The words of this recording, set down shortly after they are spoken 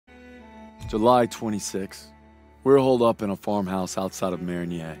July 26. We're holed up in a farmhouse outside of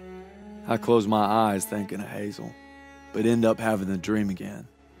Marigny. I close my eyes thinking of Hazel, but end up having the dream again.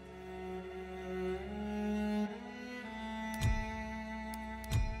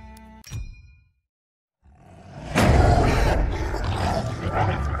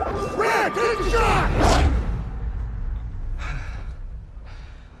 Red, take a shot!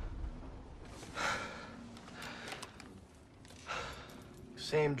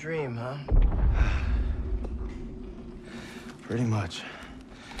 Same dream, huh? Pretty much.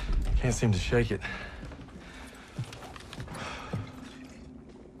 Can't seem to shake it.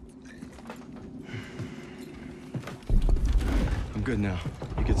 I'm good now.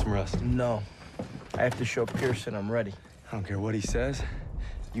 You get some rest. No. I have to show Pearson I'm ready. I don't care what he says.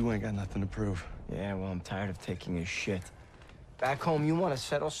 You ain't got nothing to prove. Yeah, well, I'm tired of taking his shit. Back home, you want to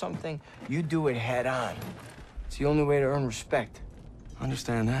settle something, you do it head on. It's the only way to earn respect.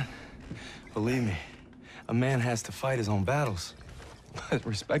 Understand that? Believe me, a man has to fight his own battles. But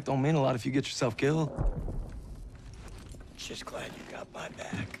respect don't mean a lot if you get yourself killed. Just glad you got my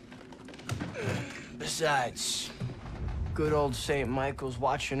back. Besides, good old St. Michael's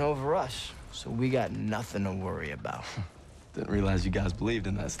watching over us, so we got nothing to worry about. Didn't realize you guys believed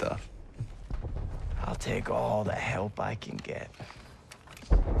in that stuff. I'll take all the help I can get.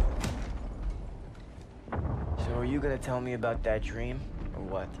 So are you gonna tell me about that dream, or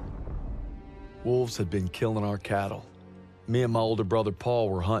what? Wolves had been killing our cattle. Me and my older brother Paul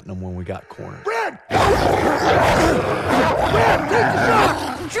were hunting them when we got cornered. Red! Red, take the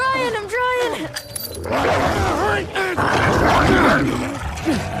shot! I'm trying! Hurry!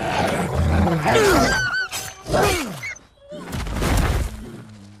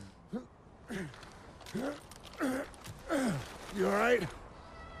 You all right?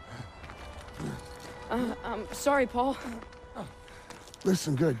 I'm sorry, Paul.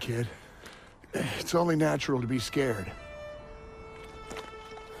 Listen good, kid. It's only natural to be scared.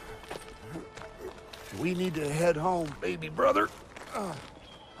 We need to head home, baby brother.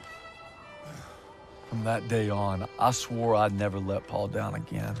 From that day on, I swore I'd never let Paul down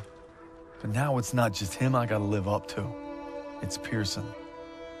again. But now it's not just him I gotta live up to. It's Pearson.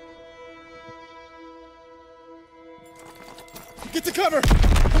 Get to cover!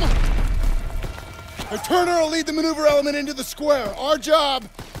 Come on! Now Turner will lead the maneuver element into the square. Our job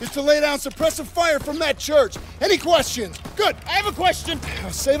is to lay down suppressive fire from that church. Any questions? Good, I have a question.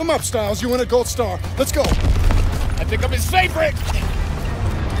 Save them up, Styles. You win a gold star. Let's go. I think I'm his favorite.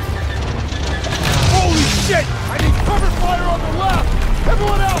 Holy shit! I need cover fire on the left!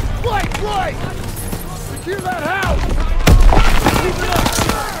 Everyone else, flank right! Secure that house! Keep it up!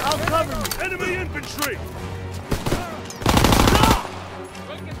 I'll cover you. Enemy infantry!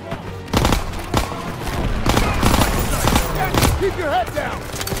 Keep your head down!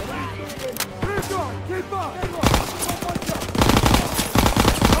 Keep on! Keep on!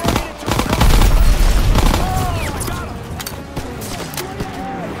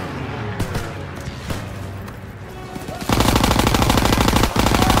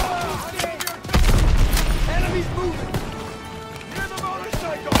 Enemies moving! Near the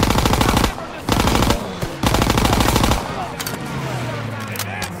motorcycle!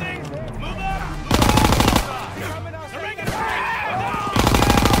 Advancing! Move up!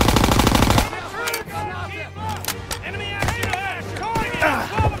 Enemy action ahead! Calling it!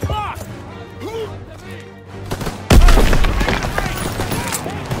 12 o'clock!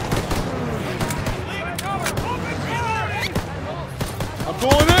 Leave cover! Open fire! I'm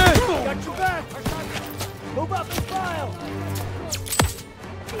going in! Got your back! Move up and file!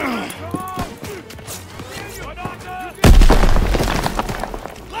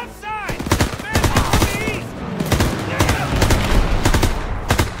 Left side! Man on the east!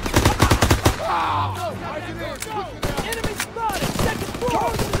 Enemy spotted! Second floor!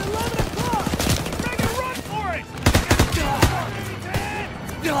 It's 11 o'clock! Make a run for it!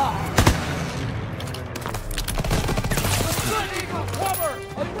 Cover!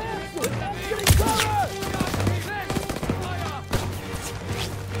 Advancing! Getting cover!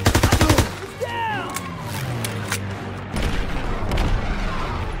 Down!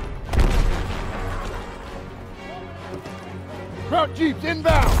 Route jeeps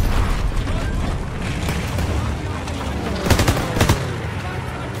inbound!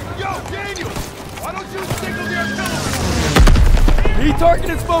 Yo, Daniel! Why don't you signal the artillery? He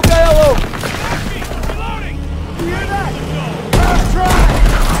targeted Smoke Yellow! Reloading! You hear that? Last try!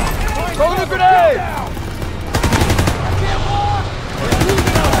 Throw the grenade! I can't walk! We're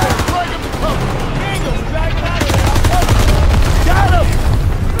moving out there! Drag him to cover! Daniel, drag him out of there! I'll cover him! Got him!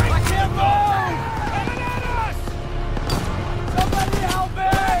 I can't move! Coming at us! Somebody help me!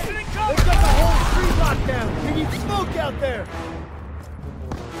 Taking cover! out there!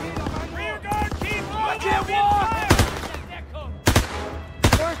 Rear guard, keep moving! I can't walk!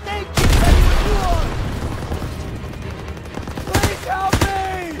 First aid kit ready when you are! Please help me!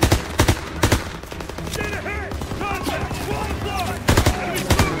 Get ahead! Contact! One blood! Enemies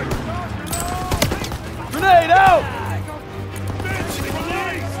moving! Grenade out! Bench,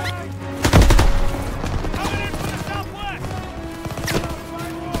 release! Coming in from the southwest!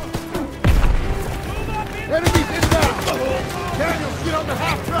 Move up in! Enemies inbound! Daniels, get on the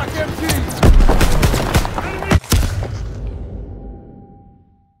half-track MG!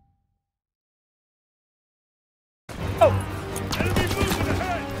 Enemy moving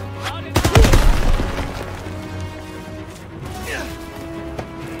ahead!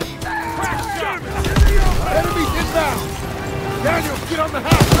 Enemies inbound! Daniels, get on the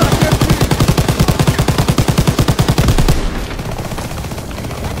half-track MG!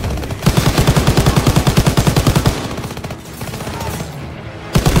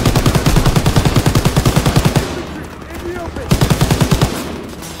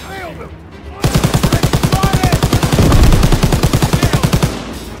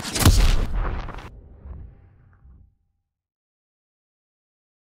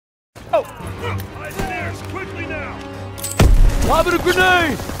 Eyes and ears, quickly now! Lobbing a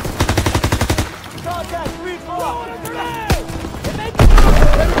grenade! Contact, 3-4!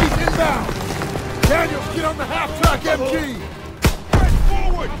 Enemies inbound! Daniels, get on the half-track MG! Press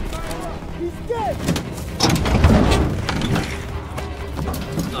forward! He's down!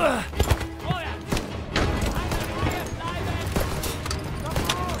 Infantry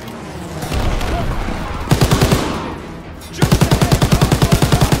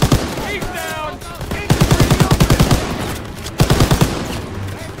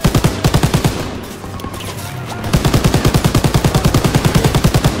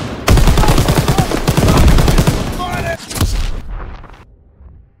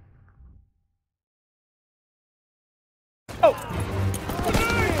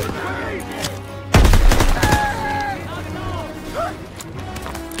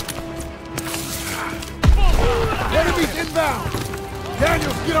Enemies inbound!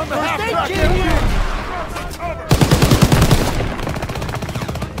 Daniels, get on the half-track MG! cover!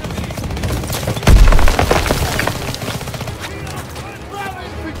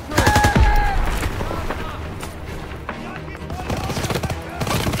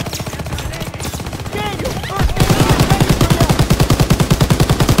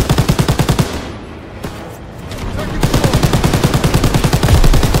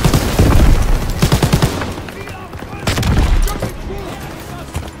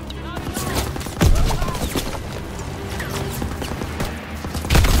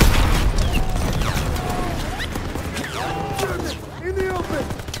 In the open!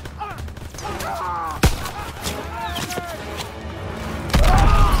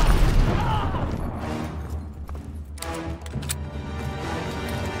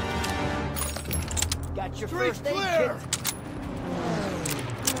 Got your Street's first aid clear! kit.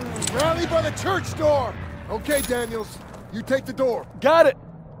 Rally by the church door! Okay, Daniels, you take the door. Got it!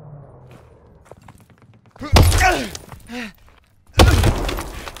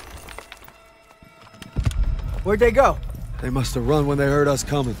 Where'd they go? They must have run when they heard us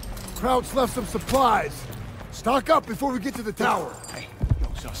coming. Krauts left some supplies. Stock up before we get to the tower. Hey, yo,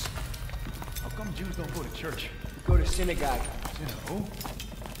 Sus. How come Jews don't go to church? Go to synagogue. Who?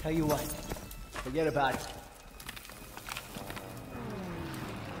 Tell you what, forget about it.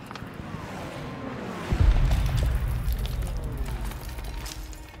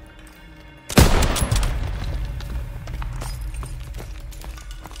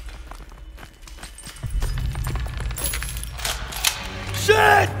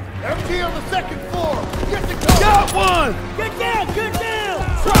 Shit! MG on the second floor! Get the cover! Got one! Get down! Get down!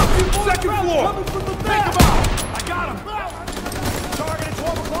 Second floor! Coming from the Take back! him out! I got him! Target at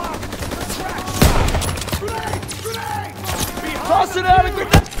 12 o'clock! Crack shot! Grenade! Grenade! Behind Toss it out of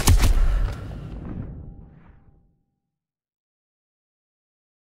grenade!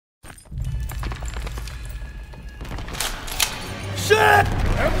 Shit!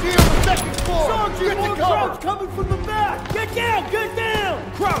 MG on the second floor! Get the cover! coming from the back! Get down! Get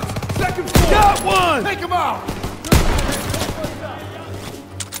down! Krauts, second floor! Got one! Take him out!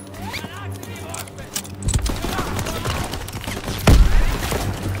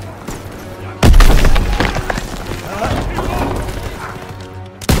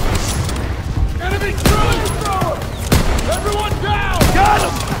 Enemy thrower! Everyone down! Got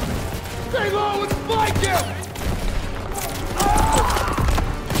him! Stay low and flank him!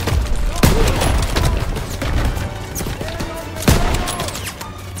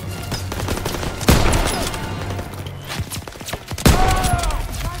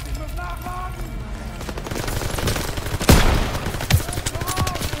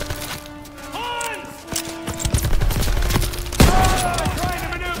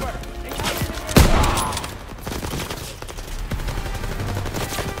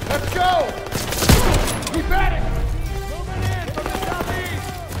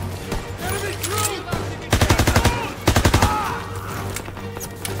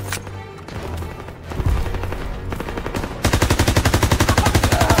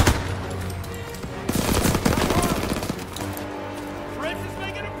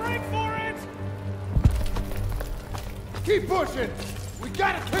 Sergeant! We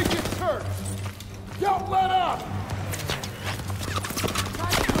gotta take this church! Don't let up!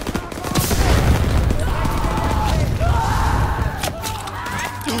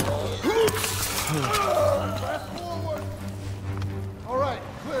 Press forward! All right,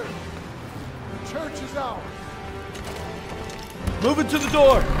 clear. The church is out. Moving to the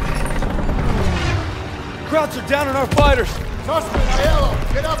door. Krauts are down on our fighters. Suspect,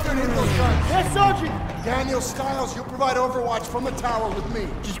 Aiello, get up there and hit those guns. Yes, Sergeant! Daniel Stiles, you'll provide overwatch from the tower with me.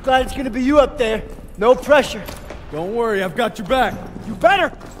 Just glad it's gonna be you up there. No pressure. Don't worry, I've got your back. You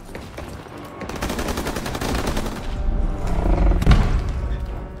better!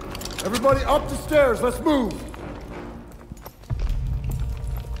 Everybody up the stairs, let's move.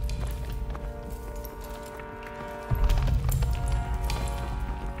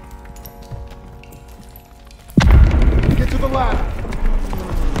 Get to the ladder.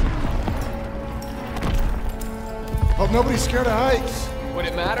 Hope nobody's scared of heights. Would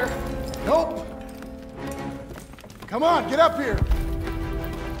it matter? Nope. Come on, get up here.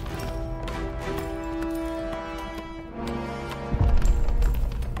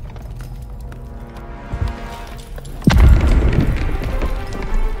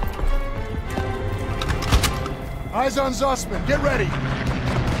 Eyes on Zussman. Get ready.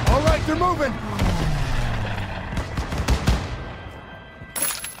 All right, they're moving.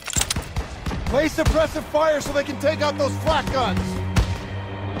 Play suppressive fire so they can take out those flak guns.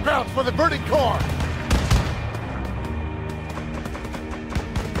 Krauts for the burning car.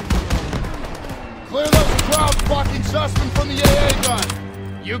 Clear those crowds blocking Zussman from the AA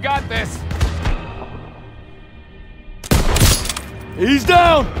gun. You got this. He's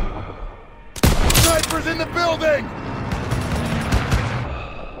down! Snipers in the building!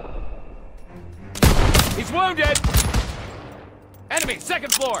 He's wounded. Enemy,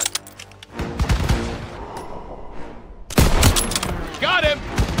 second floor. Got him.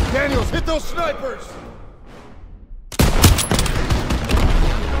 Daniels, hit those snipers!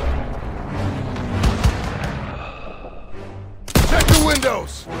 Check the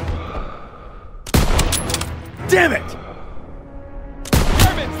windows! Damn it!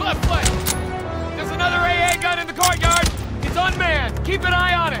 Germans, left flank. There's another AA gun in the courtyard. It's unmanned. Keep an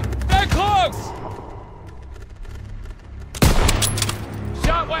eye on it. They're close.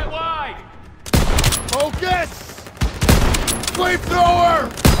 Shot went wide. Focus! Flamethrower!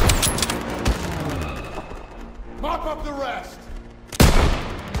 Mop up the rest!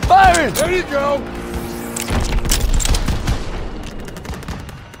 Firing! There you go!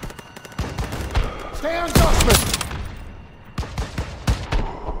 Stay on Zussman!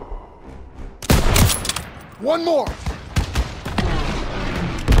 One more!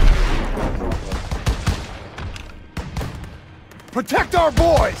 Protect our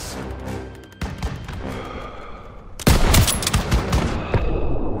boys!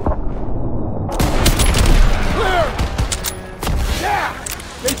 Clear! Yeah!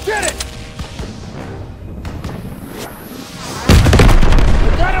 They did it!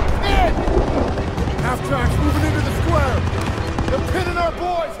 They got him pinned! Half-tracks moving into the square! They're pinning our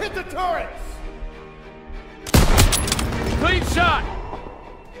boys! Hit the turrets! Clean shot.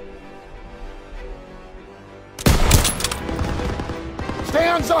 Stay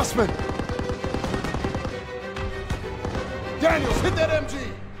on Zussman! Daniels, hit that MG!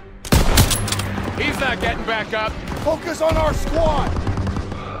 He's not getting back up. Focus on our squad!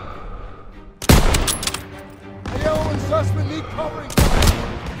 Aiello and Zussman need covering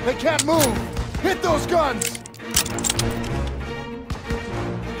fire. They can't move! Hit those guns!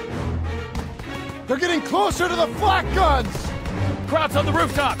 They're getting closer to the flak guns! Krauts on the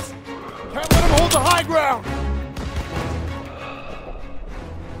rooftops. Can't let them hold the high ground!